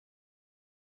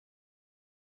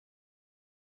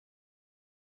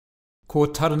Ko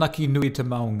taranaki nui te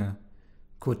maunga,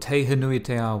 ko teiha nui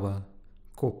te awa,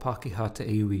 ko Pākehā te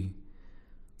iwi,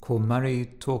 ko mari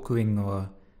tōku ingoa,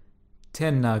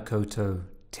 tēnā koutou,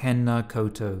 tēnā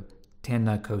koutou,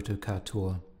 tēnā koutou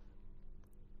katoa.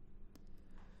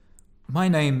 My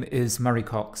name is Murray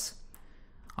Cox.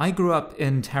 I grew up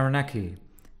in Taranaki,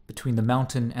 between the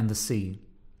mountain and the sea.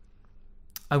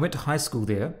 I went to high school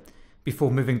there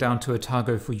before moving down to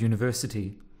Otago for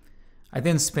university. I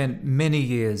then spent many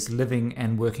years living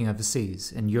and working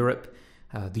overseas in Europe,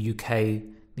 the UK,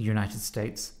 the United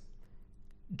States.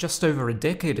 Just over a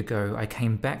decade ago, I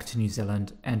came back to New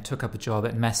Zealand and took up a job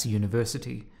at Massey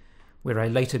University, where I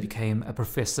later became a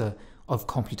professor of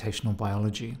computational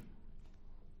biology.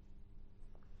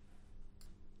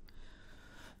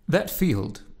 That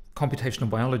field, computational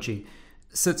biology,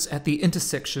 sits at the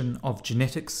intersection of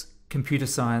genetics, computer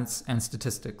science, and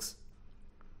statistics.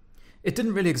 It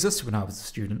didn't really exist when I was a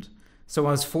student, so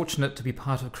I was fortunate to be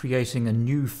part of creating a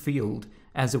new field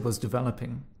as it was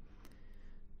developing.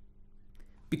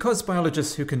 Because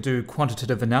biologists who can do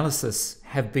quantitative analysis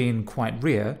have been quite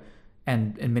rare,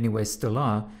 and in many ways still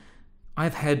are,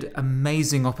 I've had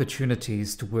amazing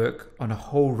opportunities to work on a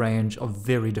whole range of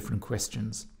very different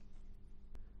questions.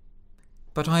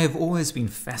 But I have always been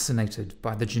fascinated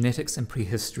by the genetics and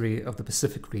prehistory of the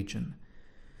Pacific region,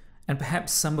 and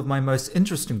perhaps some of my most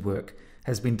interesting work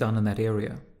has been done in that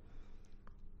area.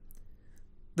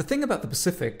 The thing about the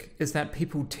Pacific is that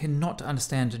people tend not to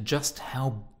understand just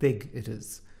how big it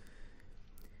is.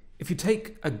 If you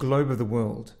take a globe of the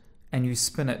world and you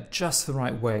spin it just the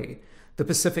right way, the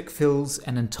Pacific fills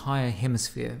an entire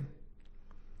hemisphere.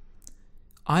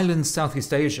 Island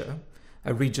Southeast Asia,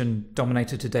 a region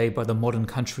dominated today by the modern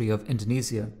country of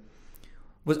Indonesia,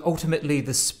 was ultimately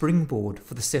the springboard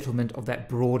for the settlement of that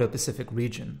broader Pacific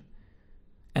region.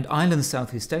 And island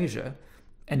Southeast Asia,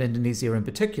 and Indonesia in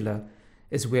particular,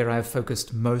 is where I have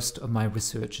focused most of my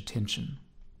research attention.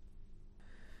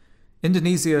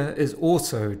 Indonesia is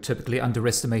also typically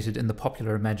underestimated in the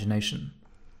popular imagination.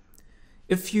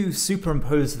 If you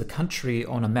superimpose the country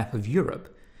on a map of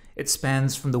Europe, it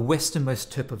spans from the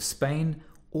westernmost tip of Spain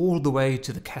all the way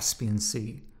to the Caspian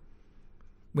Sea.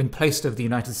 When placed over the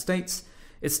United States,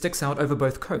 it sticks out over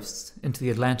both coasts into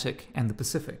the Atlantic and the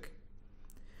Pacific.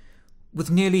 With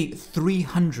nearly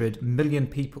 300 million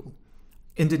people,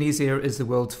 Indonesia is the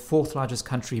world's fourth largest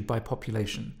country by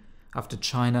population, after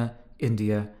China,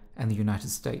 India, and the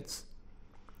United States.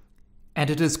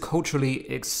 And it is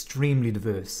culturally extremely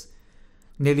diverse.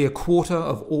 Nearly a quarter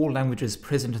of all languages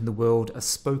present in the world are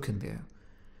spoken there,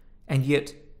 and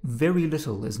yet very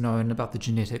little is known about the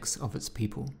genetics of its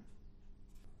people.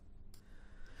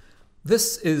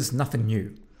 This is nothing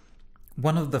new.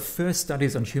 One of the first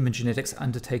studies on human genetics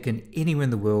undertaken anywhere in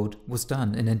the world was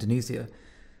done in Indonesia.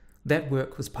 That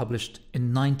work was published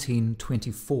in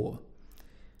 1924.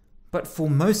 But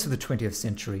for most of the 20th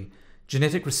century,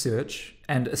 genetic research,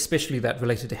 and especially that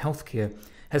related to healthcare,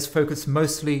 has focused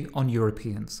mostly on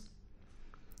Europeans.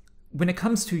 When it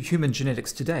comes to human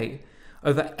genetics today,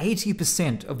 over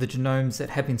 80% of the genomes that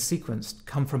have been sequenced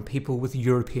come from people with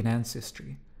European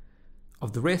ancestry.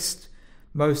 Of the rest,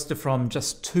 most are from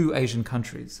just two Asian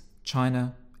countries,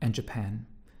 China and Japan.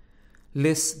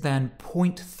 Less than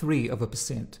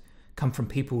 0.3% come from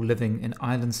people living in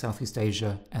island Southeast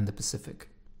Asia and the Pacific.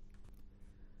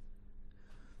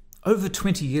 Over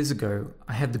 20 years ago,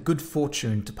 I had the good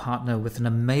fortune to partner with an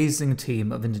amazing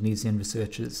team of Indonesian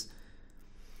researchers.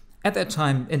 At that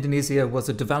time, Indonesia was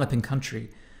a developing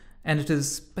country, and it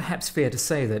is perhaps fair to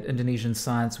say that Indonesian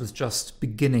science was just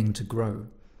beginning to grow.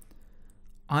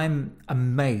 I'm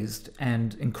amazed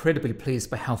and incredibly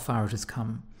pleased by how far it has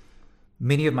come.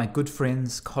 Many of my good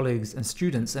friends, colleagues, and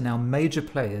students are now major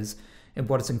players in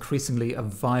what is increasingly a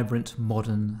vibrant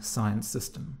modern science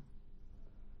system.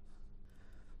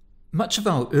 Much of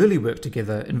our early work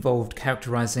together involved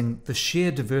characterizing the sheer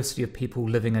diversity of people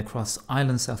living across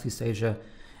island Southeast Asia,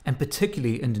 and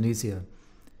particularly Indonesia.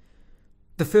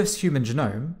 The first human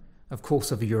genome, of course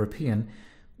of a European,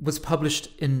 was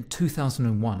published in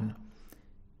 2001.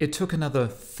 It took another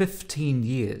 15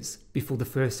 years before the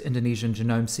first Indonesian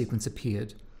genome sequence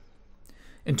appeared.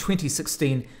 In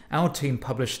 2016, our team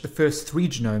published the first 3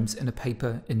 genomes in a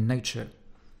paper in Nature.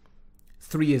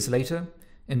 3 years later,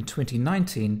 in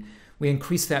 2019, we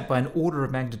increased that by an order of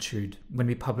magnitude when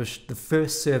we published the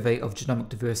first survey of genomic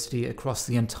diversity across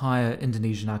the entire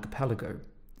Indonesian archipelago.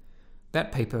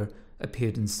 That paper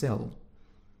appeared in Cell.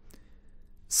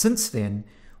 Since then,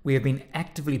 we have been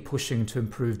actively pushing to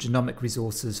improve genomic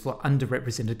resources for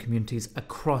underrepresented communities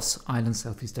across island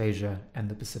Southeast Asia and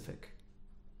the Pacific.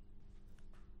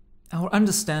 Our Our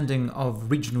understanding of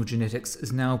regional genetics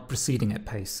is now proceeding at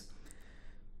pace.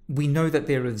 We know that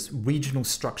there is regional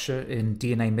structure in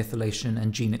DNA methylation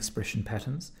and gene expression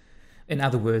patterns. In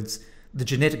other words, the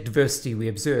genetic diversity we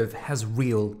observe has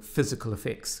real physical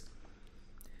effects.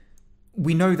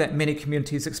 We know that many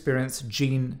communities experience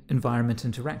gene-environment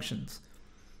interactions,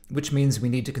 which means we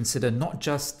need to consider not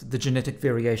just the genetic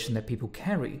variation that people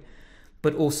carry,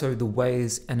 but also the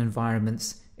ways and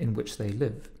environments in which they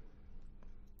live.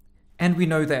 And we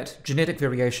know that genetic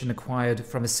variation acquired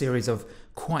from a series of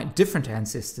quite different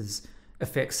ancestors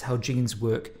affects how genes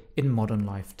work in modern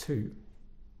life too.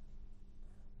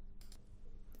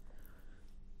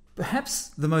 Perhaps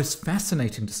the most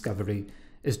fascinating discovery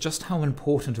is just how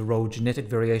important a role genetic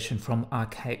variation from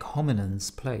archaic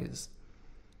hominins plays.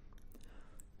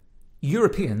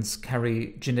 Europeans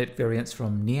carry genetic variants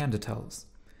from Neanderthals.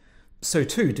 So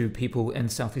too do people in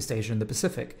Southeast Asia and the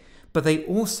Pacific, but they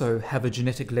also have a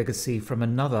genetic legacy from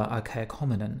another archaic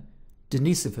hominin,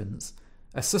 Denisovans,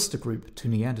 a sister group to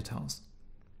Neanderthals.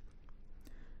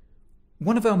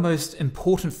 One of our most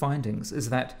important findings is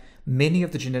that many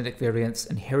of the genetic variants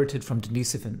inherited from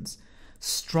Denisovans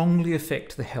strongly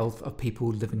affect the health of people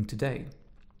living today.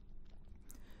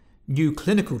 New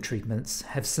clinical treatments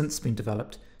have since been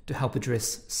developed to help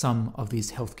address some of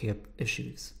these healthcare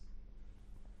issues.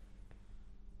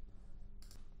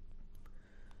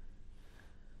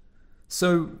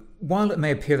 So, while it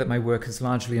may appear that my work has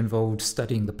largely involved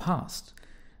studying the past,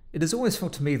 it has always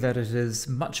felt to me that it is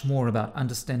much more about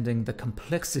understanding the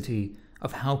complexity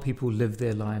of how people live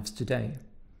their lives today.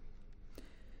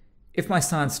 If my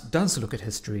science does look at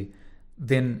history,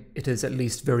 then it is at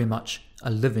least very much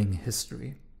a living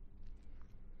history.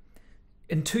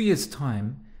 In 2 years'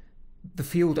 time, the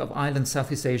field of island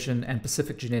Southeast Asian and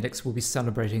Pacific genetics will be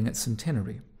celebrating its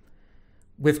centenary.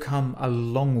 We've come a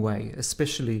long way,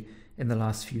 especially in the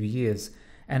last few years,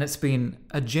 and it's been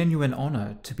a genuine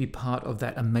honour to be part of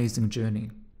that amazing journey.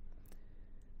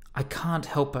 I can't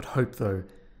help but hope, though,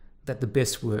 that the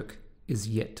best work is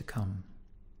yet to come.